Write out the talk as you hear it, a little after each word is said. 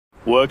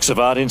Works of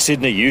art in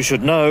Sydney you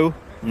should know.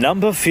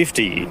 Number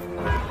 50.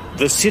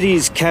 The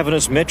city's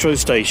cavernous metro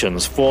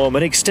stations form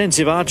an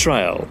extensive art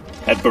trail.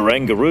 At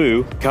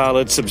Barangaroo,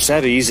 Khaled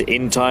Sabsabi's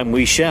In Time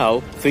We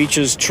Shall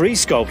features tree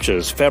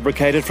sculptures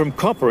fabricated from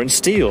copper and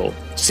steel,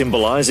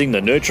 symbolising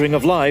the nurturing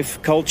of life,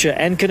 culture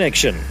and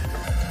connection.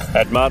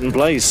 At Martin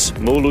Place,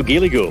 Mulu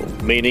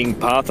Giligu, meaning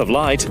Path of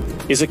Light,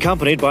 is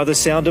accompanied by the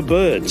sound of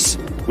birds,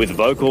 with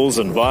vocals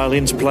and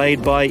violins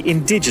played by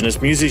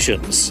indigenous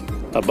musicians.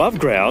 Above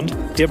ground,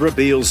 Debra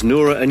Beales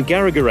Nura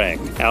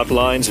Garrigarang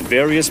outlines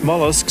various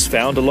molluscs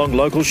found along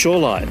local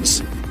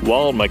shorelines,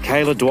 while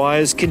Mikala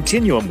Dwyer's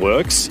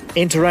Continuum-works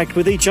interact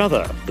with each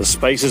other, the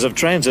spaces of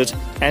transit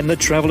and the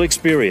travel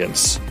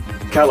experience.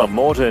 Callum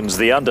Morton's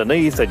The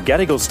Underneath at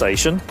Gadigal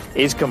Station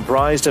is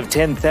comprised of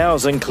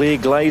 10,000 clear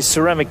glazed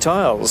ceramic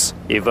tiles,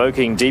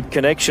 evoking deep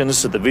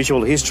connections to the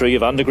visual history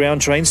of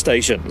underground train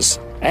stations.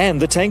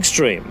 And the tank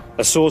stream,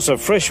 a source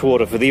of fresh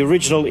water for the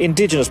original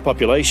indigenous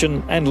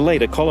population and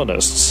later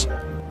colonists.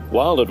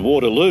 While at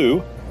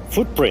Waterloo,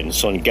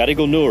 Footprints on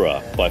Gadigal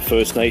Nura by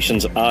First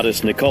Nations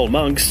artist Nicole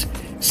Monks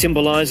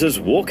symbolises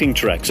walking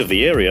tracks of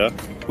the area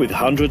with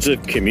hundreds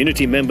of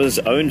community members'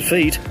 own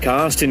feet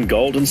cast in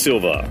gold and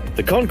silver.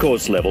 The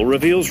concourse level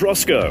reveals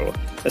Roscoe,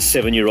 a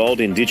 7-year-old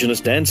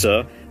Indigenous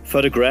dancer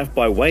photographed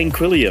by Wayne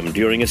Quilliam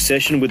during a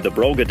session with the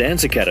Brolga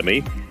Dance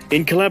Academy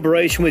in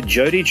collaboration with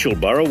Jodie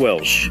Chulbara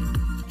Welsh.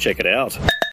 Check it out.